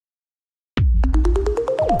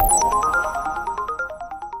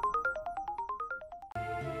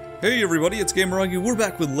Hey everybody, it's Gameragi. We're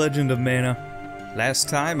back with Legend of Mana. Last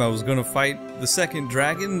time I was gonna fight the second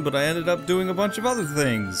dragon, but I ended up doing a bunch of other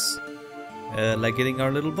things. Like getting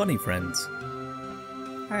our little bunny friends.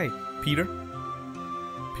 Hi, Peter.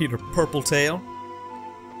 Peter Purpletail.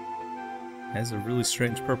 Has a really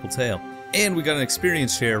strange purple tail. And we got an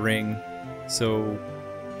experience share ring, so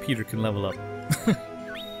Peter can level up.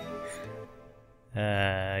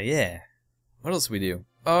 Yeah. What else we do?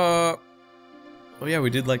 Oh yeah,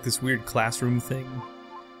 we did like this weird classroom thing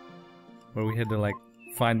where we had to like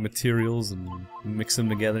find materials and mix them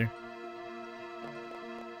together.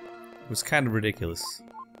 It was kind of ridiculous.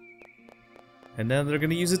 And now they're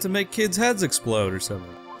gonna use it to make kids' heads explode or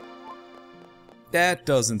something. That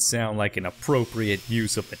doesn't sound like an appropriate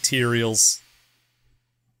use of materials.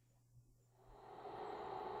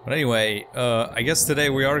 But anyway, I guess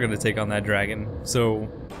today we are gonna take on that dragon, so...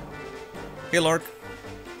 Hey Lark.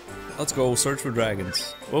 Let's go search for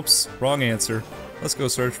dragons. Whoops, wrong answer. Let's go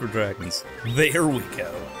search for dragons. There we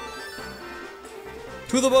go.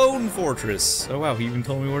 To the Bone Fortress. Oh wow, he even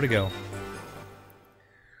told me where to go.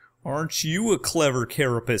 Aren't you a clever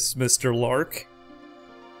carapace, Mr. Lark?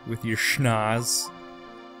 With your schnoz.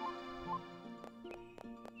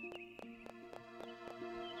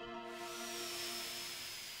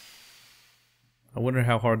 I wonder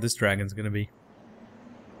how hard this dragon's gonna be.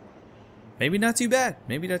 Maybe not too bad.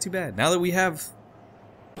 Maybe not too bad. Now that we have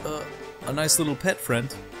a nice little pet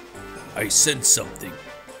friend. I sense something.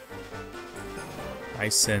 I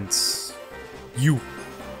sense you.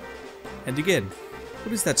 And again,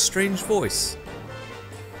 what is that strange voice?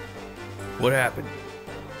 What happened?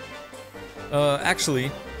 Actually,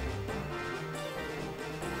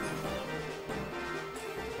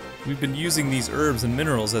 we've been using these herbs and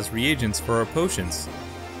minerals as reagents for our potions.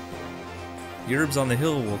 The herbs on the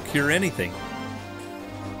hill will cure anything.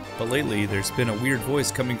 But lately, there's been a weird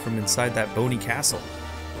voice coming from inside that bony castle.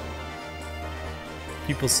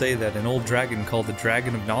 People say that an old dragon called the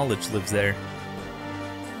Dragon of Knowledge lives there.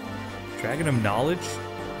 Dragon of Knowledge?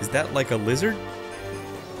 Is that like a lizard?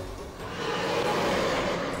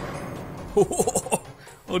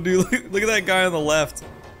 Oh dude, look at that guy on the left.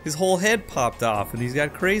 His whole head popped off and he's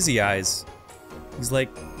got crazy eyes. He's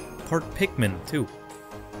like part Pikmin too.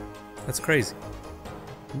 That's crazy.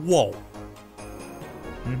 Whoa.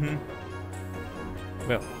 Mm-hmm.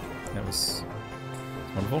 Well, that was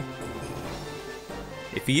wonderful.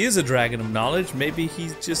 If he is a dragon of knowledge, maybe he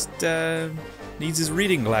just needs his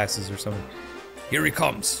reading glasses or something. Here he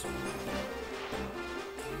comes.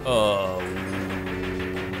 What?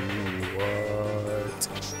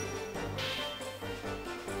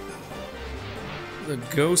 The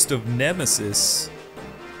ghost of Nemesis.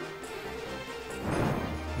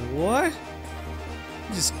 What?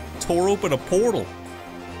 He just tore open a portal.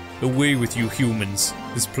 Away with you humans.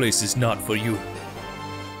 This place is not for you.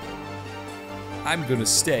 I'm gonna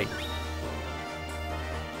stay.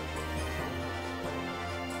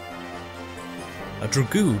 A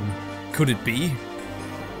dragoon? Could it be?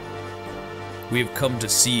 We have come to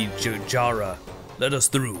see Jajara. Let us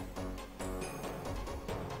through.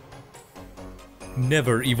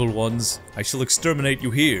 Never, evil ones. I shall exterminate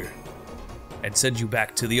you here. And send you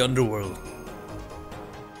back to the underworld.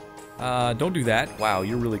 Don't do that. Wow,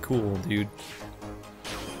 you're really cool, dude.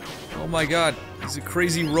 Oh my god, he's a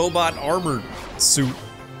crazy robot armor suit.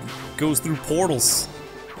 Goes through portals.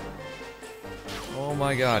 Oh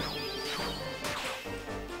my god.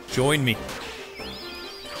 Join me.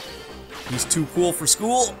 He's too cool for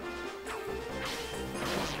school.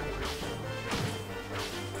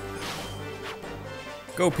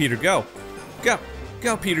 Go, Peter, go. Go.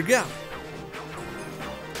 Go, Peter, go.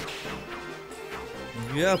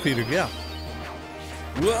 Yeah, Peter, yeah.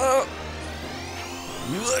 Whoa!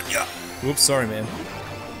 Whoops, sorry, man.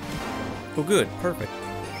 Oh, good, perfect.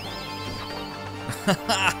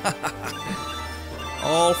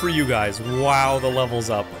 All for you guys. Wow, the level's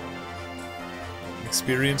up.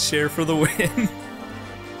 Experience share for the win.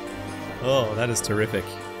 Oh, that is terrific.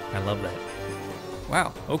 I love that.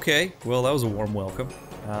 Wow, okay. Well, that was a warm welcome.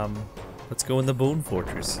 Let's go in the Bone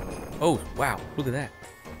Fortress. Oh, wow, look at that.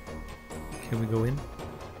 Can we go in?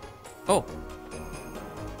 Oh!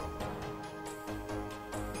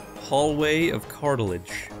 Hallway of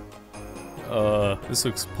Cartilage. This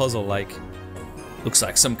looks puzzle-like. Looks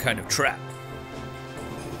like some kind of trap.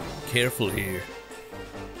 Careful here.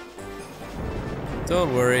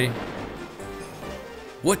 Don't worry.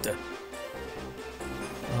 What the?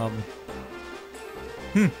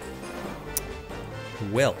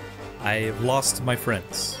 Well, I have lost my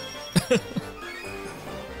friends.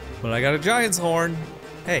 But I got a giant's horn.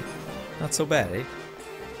 Hey. Not so bad, eh?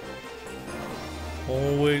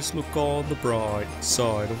 Always look on the bright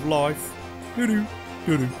side of life. Doo-doo,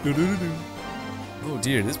 doo-doo, doo-doo, doo-doo. Oh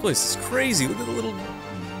dear, this place is crazy. Look at the little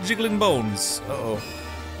jiggling bones. Uh-oh.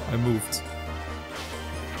 I moved.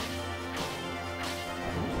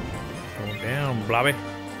 Going down, Blobby.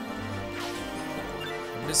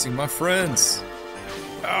 I'm missing my friends.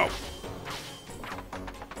 Ow.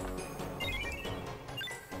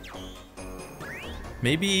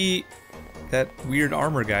 Maybe that weird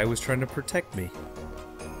armor guy was trying to protect me.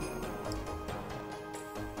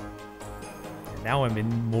 And now I'm in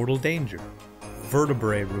mortal danger.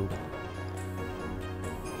 Vertebrae room.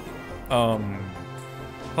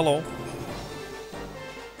 Hello.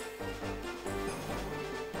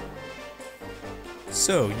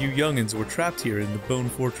 So, you youngins were trapped here in the Bone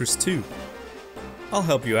Fortress 2. I'll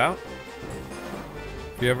help you out.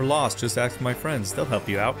 If you're ever lost, just ask my friends. They'll help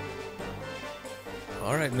you out.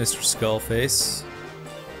 Alright, Mr. Skullface.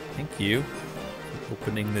 Thank you for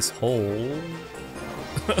opening this hole.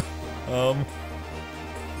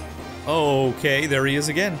 Okay, there he is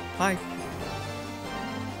again. Hi.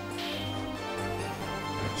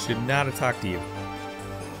 Should not have talked to you.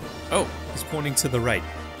 Oh, he's pointing to the right.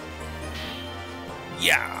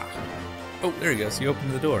 Yeah! Oh, there he goes. He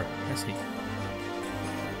opened the door. I see.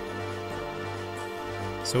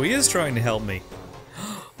 So he is trying to help me.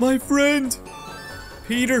 My friend!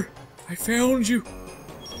 Peter, I found you!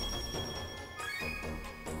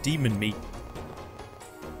 Demon meat.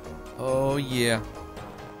 Oh, yeah.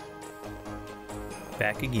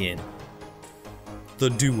 Back again. The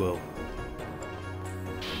duo.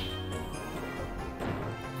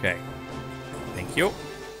 Okay. Thank you.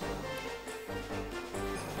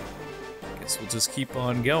 Guess we'll just keep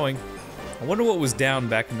on going. I wonder what was down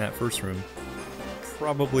back in that first room.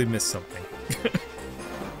 Probably missed something.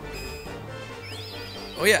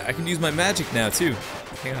 Oh yeah, I can use my magic now too.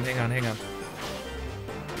 Hang on, hang on, hang on.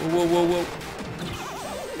 Whoa, whoa, whoa, whoa.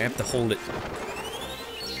 I have to hold it.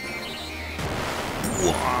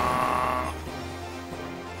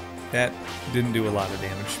 That didn't do a lot of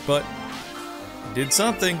damage, but did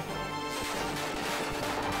something.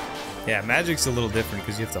 Yeah, magic's a little different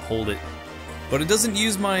because you have to hold it. But it doesn't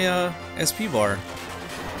use my SP bar.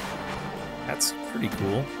 That's pretty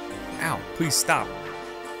cool. Ow, please stop.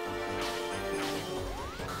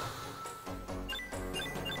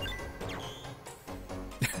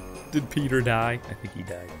 Did Peter die? I think he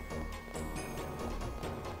died.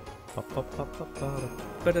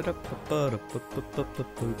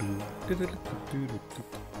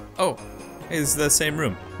 Oh, hey, this is the same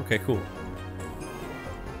room. Okay, cool.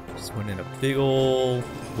 Just went in a big ol'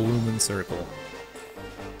 blooming circle.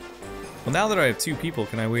 Well, now that I have two people,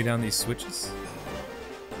 can I weigh down these switches?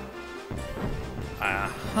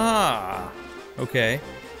 Aha! Okay.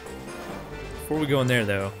 Before we go in there,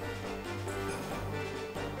 though.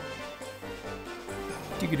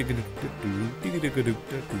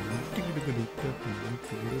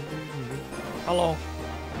 Hello.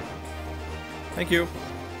 Thank you.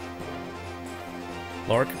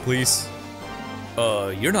 Lark, please.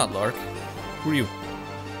 You're not Lark. Who are you?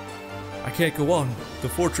 I can't go on. The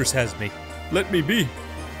fortress has me. Let me be.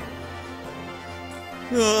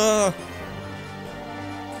 Oh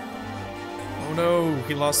no,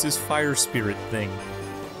 he lost his fire spirit thing.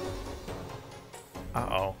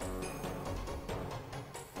 Uh-oh.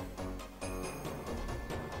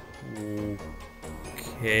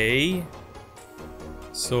 Okay.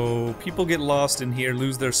 So people get lost in here,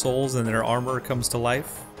 lose their souls, and their armor comes to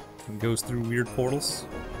life and goes through weird portals.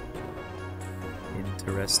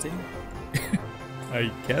 Interesting. I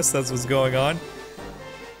guess that's what's going on.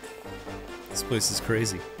 This place is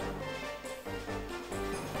crazy.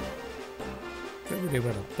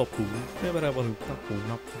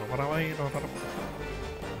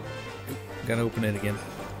 Gotta open it again.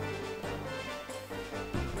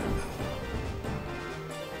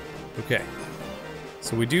 Okay.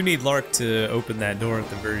 So we do need Lark to open that door at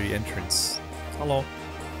the very entrance. Hello.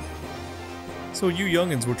 So you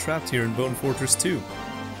youngins were trapped here in Bone Fortress 2.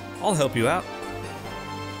 I'll help you out.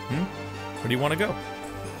 Where do you want to go?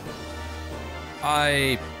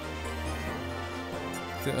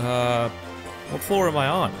 What floor am I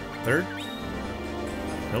on? Third?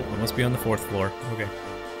 Nope, I must be on the fourth floor. Okay.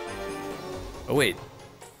 Oh, wait.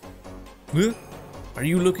 Huh? Are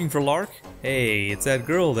you looking for Lark? Hey, it's that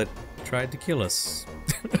girl that tried to kill us.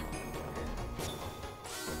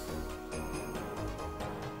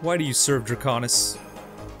 Why do you serve Drakonis?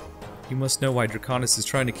 You must know why Drakonis is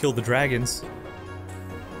trying to kill the dragons.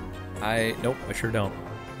 Nope, I sure don't.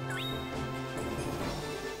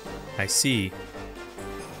 I see.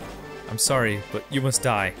 I'm sorry, but you must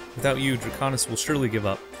die. Without you, Drakonis will surely give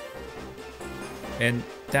up. And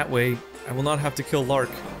that way, I will not have to kill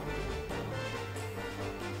Lark.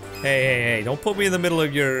 Hey, hey, hey, don't put me in the middle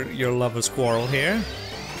of your lover's quarrel here.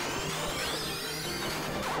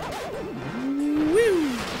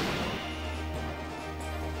 Woo!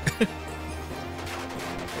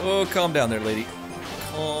 Oh, calm down there, lady.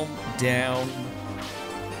 Calm down.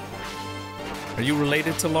 Are you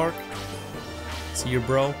related to Lark? Is he your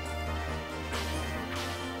bro?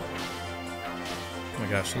 Oh my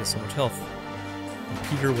gosh, she has so much health. And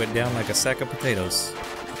Peter went down like a sack of potatoes.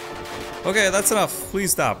 Okay, that's enough.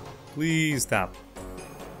 Please stop. Please stop.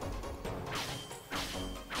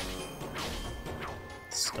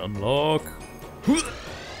 Stunlock.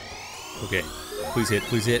 Okay, please hit,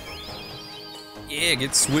 please hit. Yeah,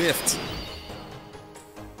 get swift.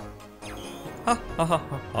 Ha ha ha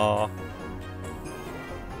ha ha.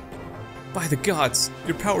 By the gods,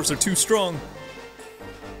 your powers are too strong.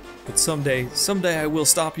 But someday I will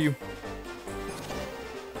stop you.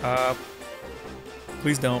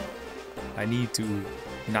 Please don't. I need to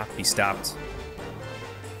not be stopped.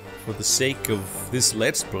 For the sake of this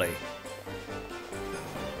Let's Play.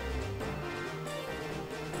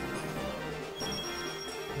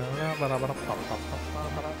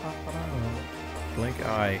 Blink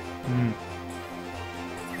eye.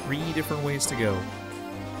 3 different ways to go.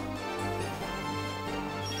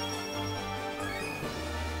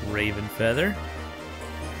 Raven feather.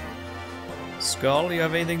 Skull, you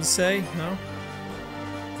have anything to say? No?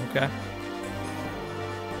 Okay.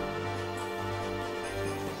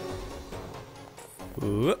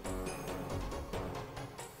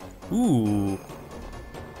 Ooh.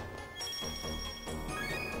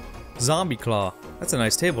 Zombie claw. That's a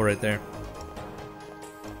nice table right there.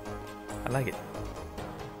 I like it.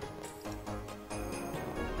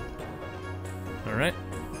 Alright.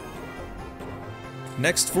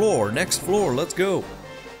 Next floor, let's go.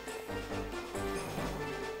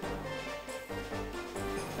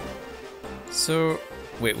 So,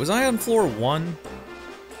 wait, was I on floor 1?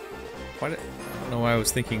 I don't know why I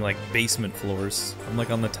was thinking like basement floors. I'm like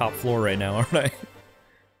on the top floor right now, aren't I?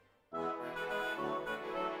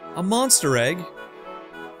 A monster egg?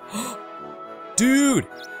 Dude!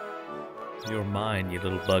 You're mine, you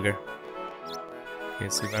little bugger. Okay,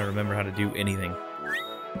 see if I remember how to do anything.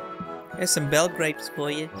 Here's some bell grapes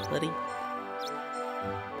for you, buddy.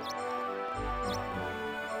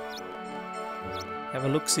 Have a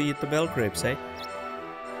look-see at the bell grapes, eh?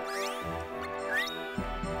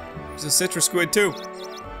 There's a citrus squid too.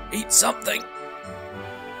 Eat something!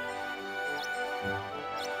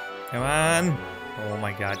 Come on! Oh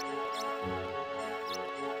my god.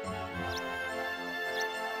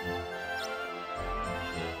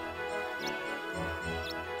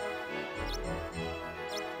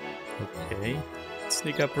 Okay.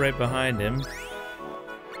 Sneak up right behind him.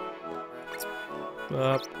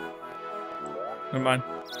 Up. Never mind.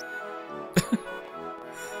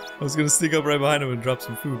 I was gonna sneak up right behind him and drop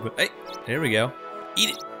some food, but hey, there we go.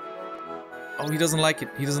 Eat it! Oh, he doesn't like it.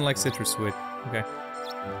 He doesn't like citrus squid. Okay.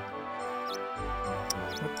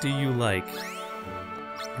 What do you like?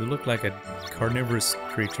 You look like a carnivorous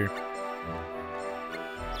creature.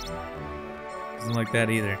 Doesn't like that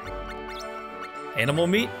either. Animal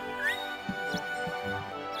meat?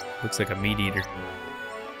 Looks like a meat eater.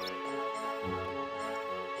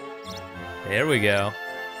 There we go.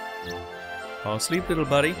 Fall asleep, little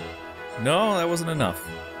buddy. No, that wasn't enough.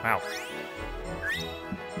 Wow.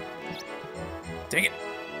 Dang it.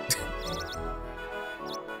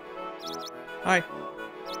 Hi.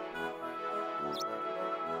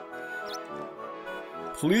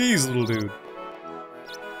 Please, little dude.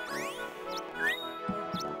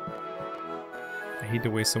 I hate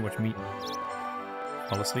to waste so much meat.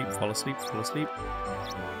 Fall asleep, fall asleep, fall asleep.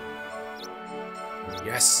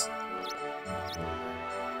 Yes!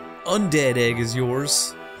 Undead egg is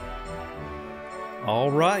yours.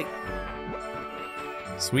 Alright.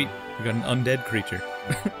 Sweet, we got an undead creature.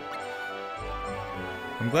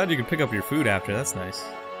 I'm glad you can pick up your food after, that's nice.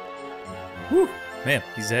 Whew! Man,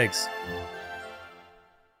 these eggs.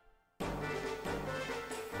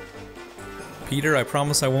 Peter, I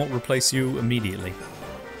promise I won't replace you immediately.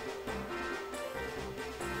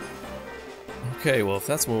 Okay, well if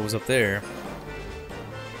that's what was up there,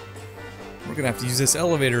 we're gonna have to use this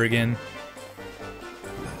elevator again.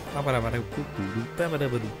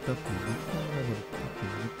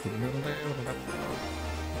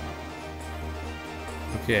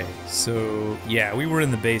 Okay, so yeah, we were in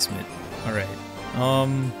the basement. Alright.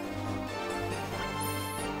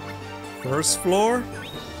 First floor?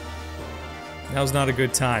 Now's not a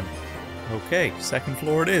good time. Okay, second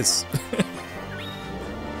floor it is.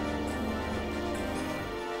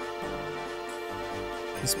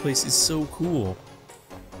 This place is so cool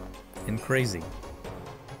and crazy.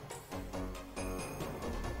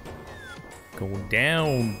 Go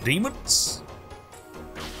down, demons!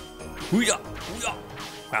 Hoo-yah! Hoo-yah!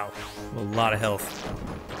 Wow, a lot of health.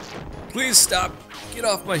 Please stop! Get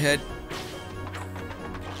off my head!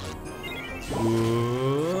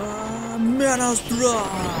 Manastra!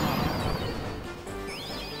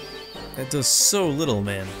 That does so little,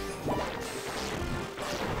 man.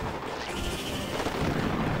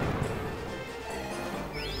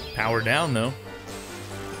 Power down, though.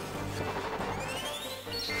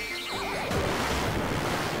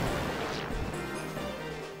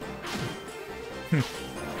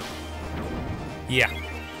 Yeah.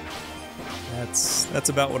 That's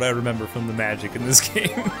about what I remember from the magic in this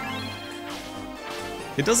game.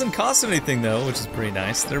 It doesn't cost anything, though, which is pretty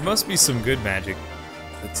nice. There must be some good magic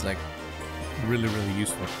that's, like, really, really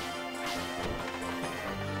useful.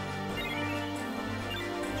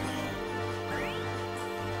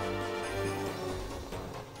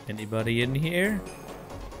 Anybody in here?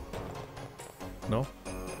 No?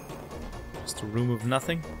 Just a room of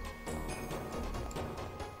nothing?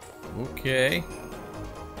 Okay.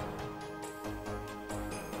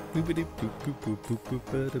 Oh,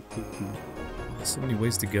 so many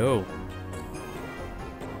ways to go.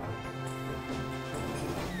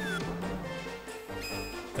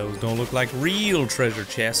 Those don't look like real treasure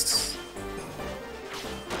chests.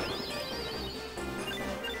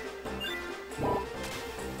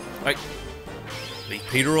 Right. Leave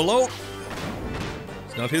Peter alone.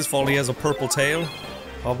 It's not his fault he has a purple tail.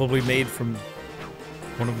 Probably made from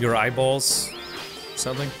one of your eyeballs or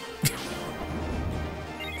something.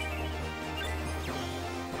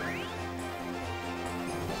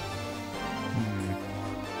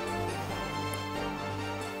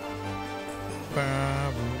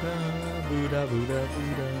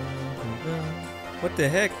 What the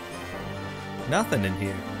heck? Nothing in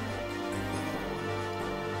here.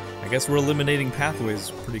 I guess we're eliminating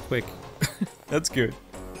pathways pretty quick. That's good.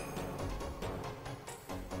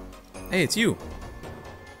 Hey, it's you.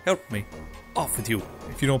 Help me. Off with you.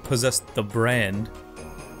 If you don't possess the brand.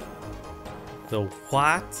 The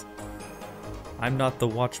what? I'm not the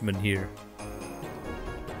watchman here.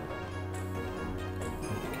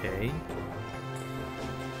 Okay.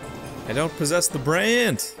 I don't possess the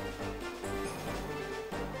brand.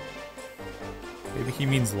 Maybe he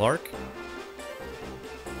means Lark?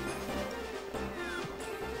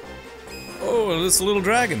 Oh, this little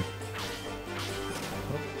dragon.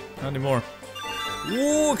 Oh, not anymore.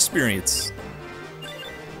 Whoa, experience.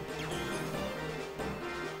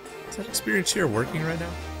 Is that experience here working right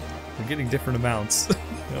now? I'm getting different amounts.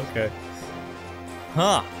 Okay.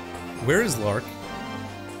 Huh. Where is Lark?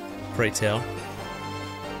 Pray tell.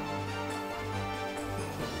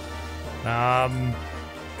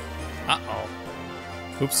 Uh-oh.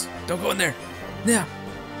 Oops. Don't go in there. Yeah.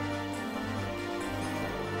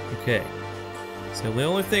 Okay. So the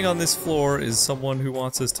only thing on this floor is someone who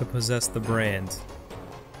wants us to possess the brand.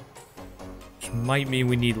 Which might mean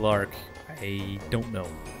we need Lark. I don't know.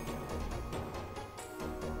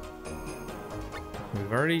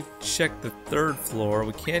 We've already checked the 3rd floor.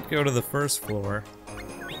 We can't go to the 1st floor.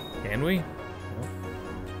 Can we? No.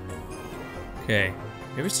 Okay.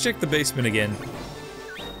 Maybe let's check the basement again.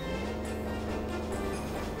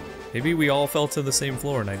 Maybe we all fell to the same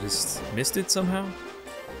floor and I just missed it somehow?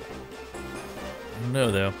 I don't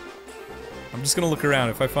know, though. I'm just gonna look around.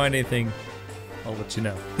 If I find anything, I'll let you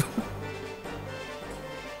know.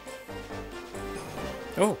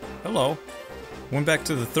 Oh, hello. Went back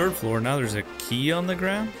to the 3rd floor. Now there's a key on the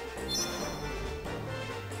ground?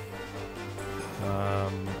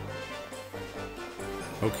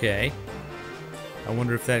 Okay. I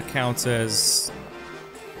wonder if that counts as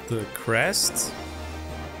the crest?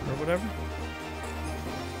 Or whatever?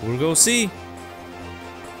 We'll go see.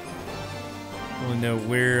 I don't know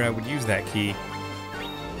where I would use that key.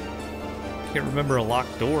 Can't remember a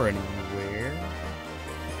locked door anywhere.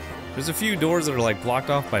 There's a few doors that are like blocked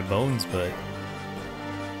off by bones, but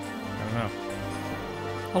I don't know.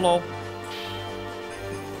 Hello.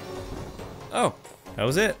 Oh, that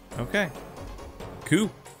was it. Okay. Cool.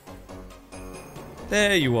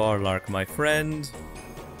 There you are, Lark, my friend.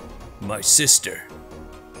 My sister.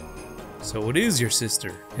 So it is your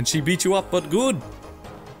sister, and she beat you up, but good.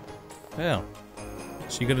 Well,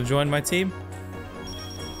 is she gonna join my team?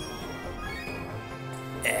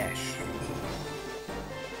 Ash.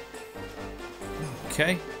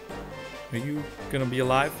 Okay. Are you gonna be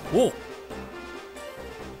alive? Whoa!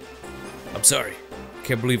 I'm sorry.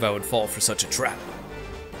 Can't believe I would fall for such a trap.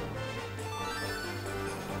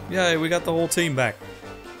 Yay, we got the whole team back.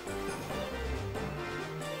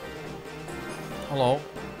 Hello.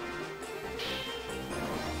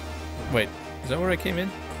 Wait, is that where I came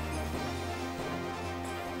in?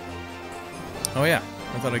 Oh yeah,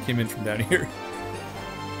 I thought I came in from down here.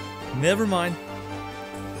 Never mind.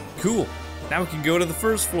 Cool. Now we can go to the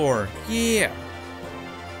first floor. Yeah.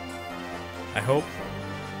 I hope.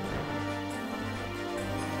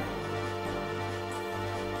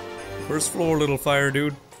 First floor, little fire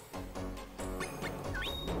dude.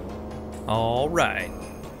 All right.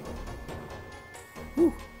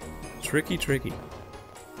 Whew. Tricky, tricky.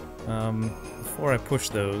 Before I push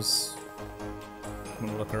those, I'm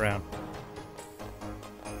gonna look around.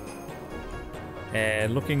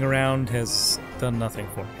 And looking around has done nothing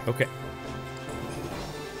for me. Okay.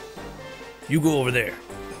 You go over there.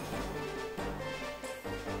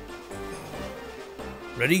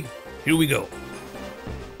 Ready? Here we go.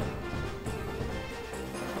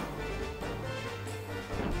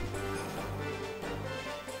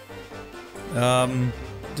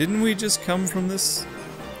 Didn't we just come from this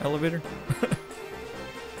elevator?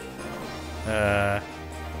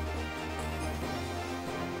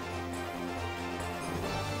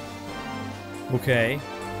 Okay.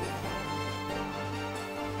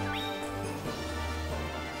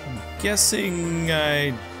 I'm guessing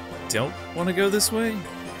I don't want to go this way?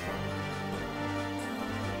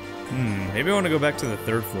 Maybe I want to go back to the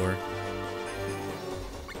third floor.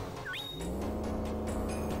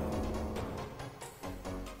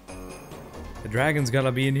 The dragon's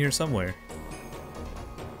gotta be in here somewhere.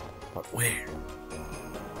 But where?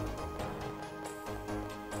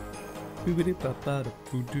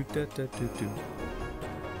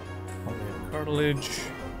 Cartilage.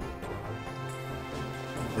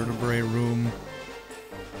 Vertebrae room.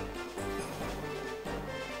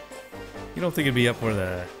 You don't think it'd be up where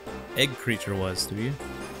the egg creature was, do you?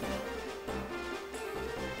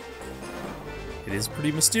 It is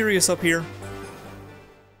pretty mysterious up here.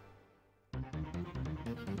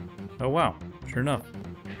 Oh wow, sure enough.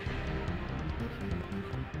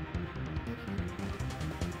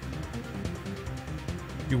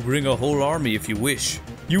 You bring a whole army if you wish.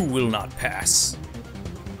 You will not pass.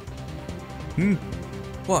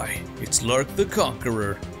 Why, it's Lark the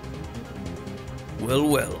Conqueror. Well,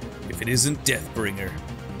 well, if it isn't Deathbringer.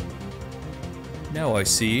 Now I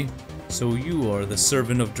see. So you are the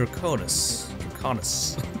servant of Drakonis.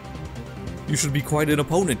 Draconis. You should be quite an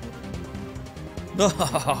opponent.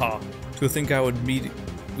 To think we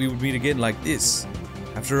would meet again like this,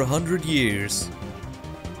 after 100 years.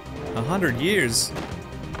 100 years?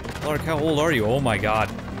 Lark, how old are you? Oh my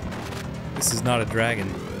god. This is not a dragon.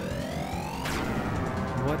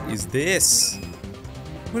 What is this?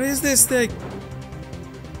 What is this thing?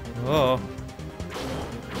 Oh.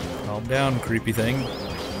 Calm down, creepy thing.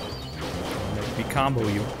 Make me combo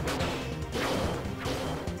you.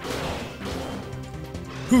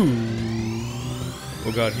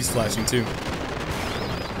 Oh god, he's flashing too.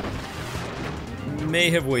 May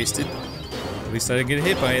have wasted. At least I didn't get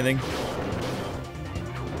hit by anything.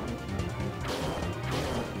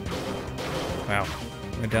 Wow.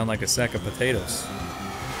 Went down like a sack of potatoes.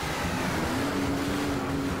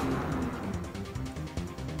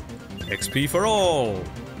 XP for all!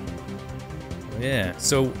 Yeah,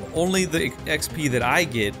 so only the XP that I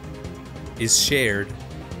get is shared.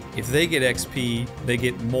 If they get XP, they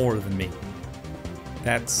get more than me.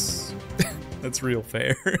 That's... that's real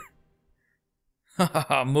fair.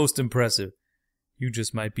 Haha, most impressive. You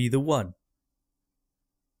just might be the one.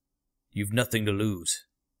 You've nothing to lose.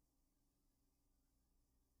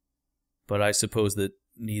 But I suppose that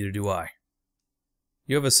neither do I.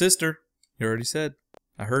 You have a sister, you already said.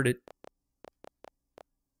 I heard it.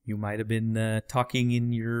 You might have been talking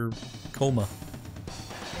in your coma.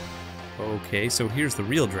 Okay, so here's the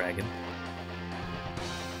real dragon.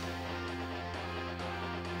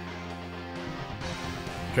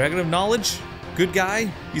 Dragon of Knowledge? Good guy?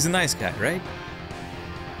 He's a nice guy, right?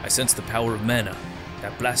 I sense the power of mana.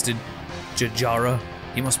 That blasted Jajara,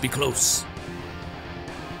 he must be close.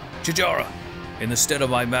 Jajara, in the stead of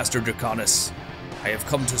my master Drakonis, I have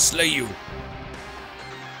come to slay you.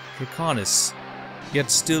 Drakonis, yet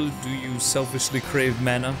still do you selfishly crave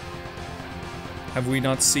mana? Have we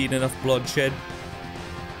not seen enough bloodshed?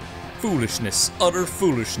 Foolishness, utter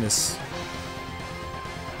foolishness.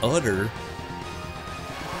 Utter?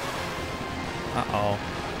 Uh-oh.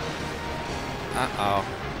 Uh-oh.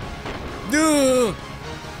 Ugh!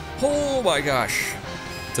 Oh my gosh.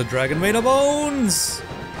 It's a dragon made of bones!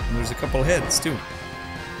 And there's a couple heads, too.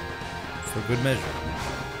 For good measure.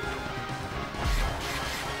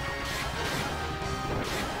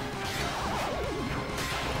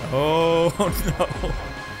 Oh no.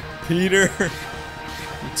 Peter!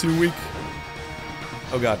 You're too weak.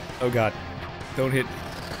 Oh god. Oh god. Don't hit.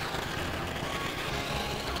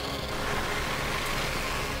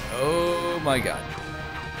 Oh my god.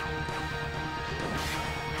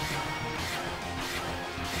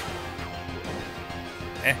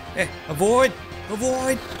 Avoid!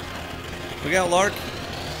 Avoid! Look out, Lark.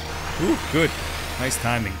 Ooh, good. Nice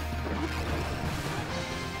timing.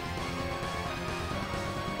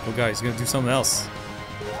 Oh god, he's gonna do something else.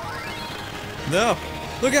 No!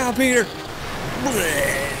 Look out, Peter!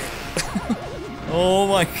 Oh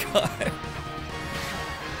my god.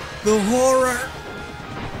 The horror!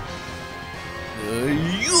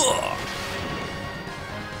 Yeah.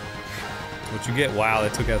 What'd you get? Wow,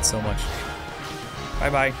 that took out so much.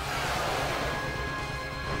 Bye-bye.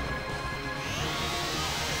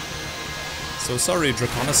 So sorry,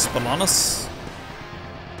 Drakonis Bananas.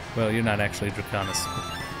 Well, you're not actually Drakonis.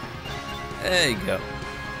 There you go.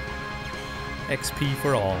 XP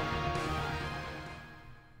for all.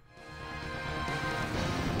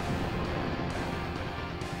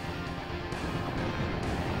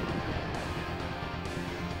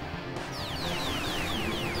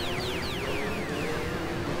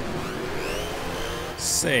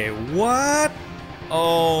 Say what?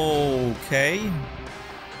 Okay.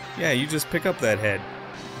 Yeah, you just pick up that head.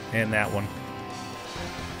 And that one.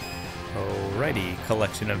 Alrighty,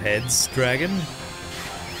 collection of heads, dragon.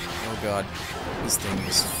 Oh god, this thing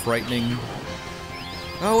is frightening.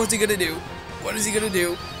 Oh, what's he gonna do? What is he gonna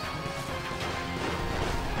do?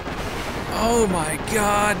 Oh my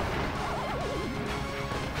god!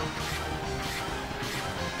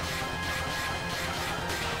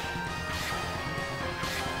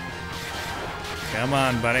 Come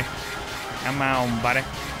on, buddy. Come on, buddy.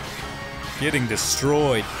 Getting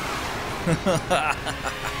destroyed.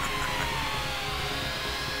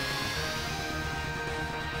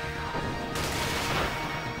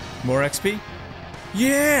 More XP?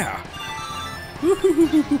 Yeah!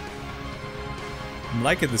 I'm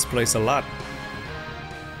liking this place a lot.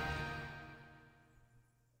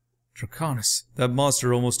 Drakonis, that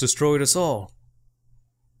monster almost destroyed us all.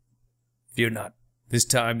 Fear not. This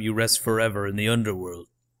time you rest forever in the underworld.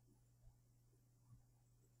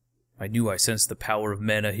 I knew I sensed the power of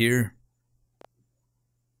mana here.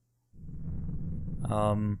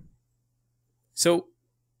 So,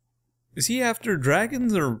 is he after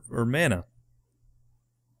dragons or mana?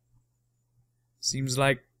 Seems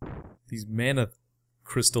like these mana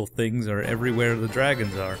crystal things are everywhere the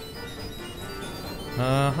dragons are.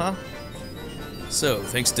 Uh-huh. So,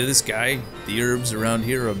 thanks to this guy, the herbs around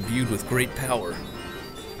here are imbued with great power.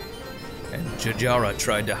 And Jajara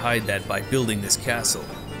tried to hide that by building this castle.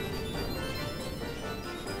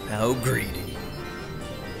 How greedy.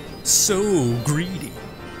 So greedy.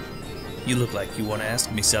 You look like you want to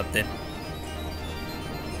ask me something.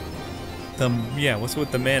 Yeah, what's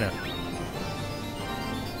with the mana?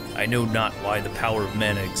 I know not why the power of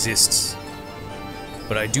mana exists,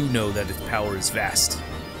 but I do know that its power is vast.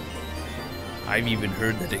 I've even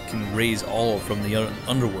heard that it can raise all from the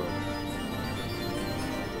underworld.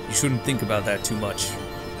 You shouldn't think about that too much.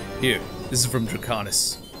 Here, this is from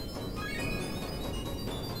Drakonis.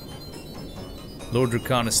 Lord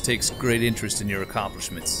Drakonis takes great interest in your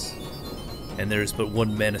accomplishments, and there is but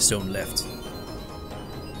one mana stone left.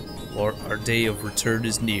 Or our day of return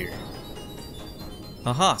is near.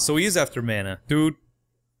 Aha, so he is after mana. Dude,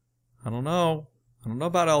 I don't know. I don't know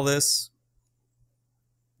about all this.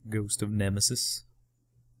 Ghost of Nemesis.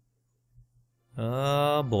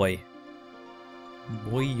 Oh boy.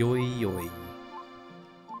 Boy, yoy, yoy.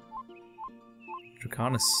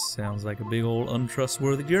 Drakonis sounds like a big old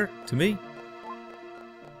untrustworthy jerk to me.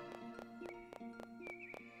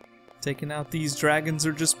 Taking out these dragons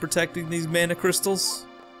or just protecting these mana crystals?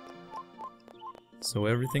 So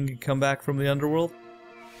everything can come back from the underworld?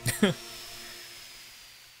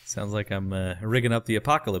 Sounds like I'm rigging up the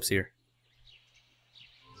apocalypse here.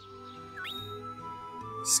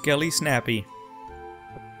 Skelly Snappy.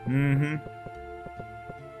 Mm-hmm.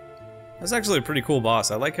 That's actually a pretty cool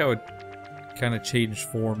boss. I like how it kind of changed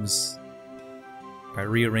forms by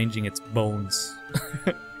rearranging its bones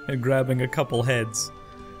and grabbing a couple heads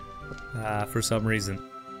for some reason.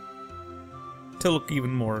 To look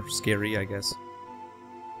even more scary, I guess.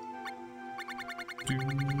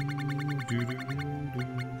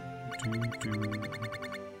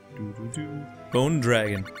 Bone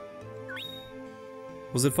Dragon.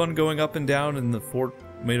 Was it fun going up and down in the fort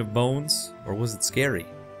made of bones, or was it scary?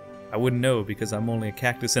 I wouldn't know because I'm only a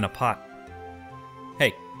cactus in a pot.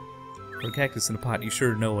 Hey, for a cactus in a pot, you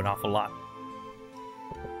sure know an awful lot.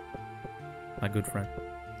 My good friend.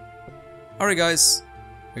 Alright guys,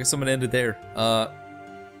 I guess I'm gonna end it there.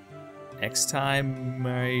 next time,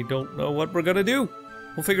 I don't know what we're gonna do.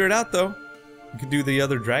 We'll figure it out, though. We could do the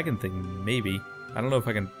other dragon thing, maybe. I don't know if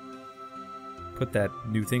I can put that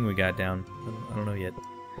new thing we got down. I don't know yet.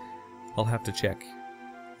 I'll have to check.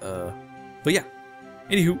 But yeah.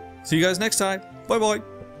 Anywho, see you guys next time. Bye-bye.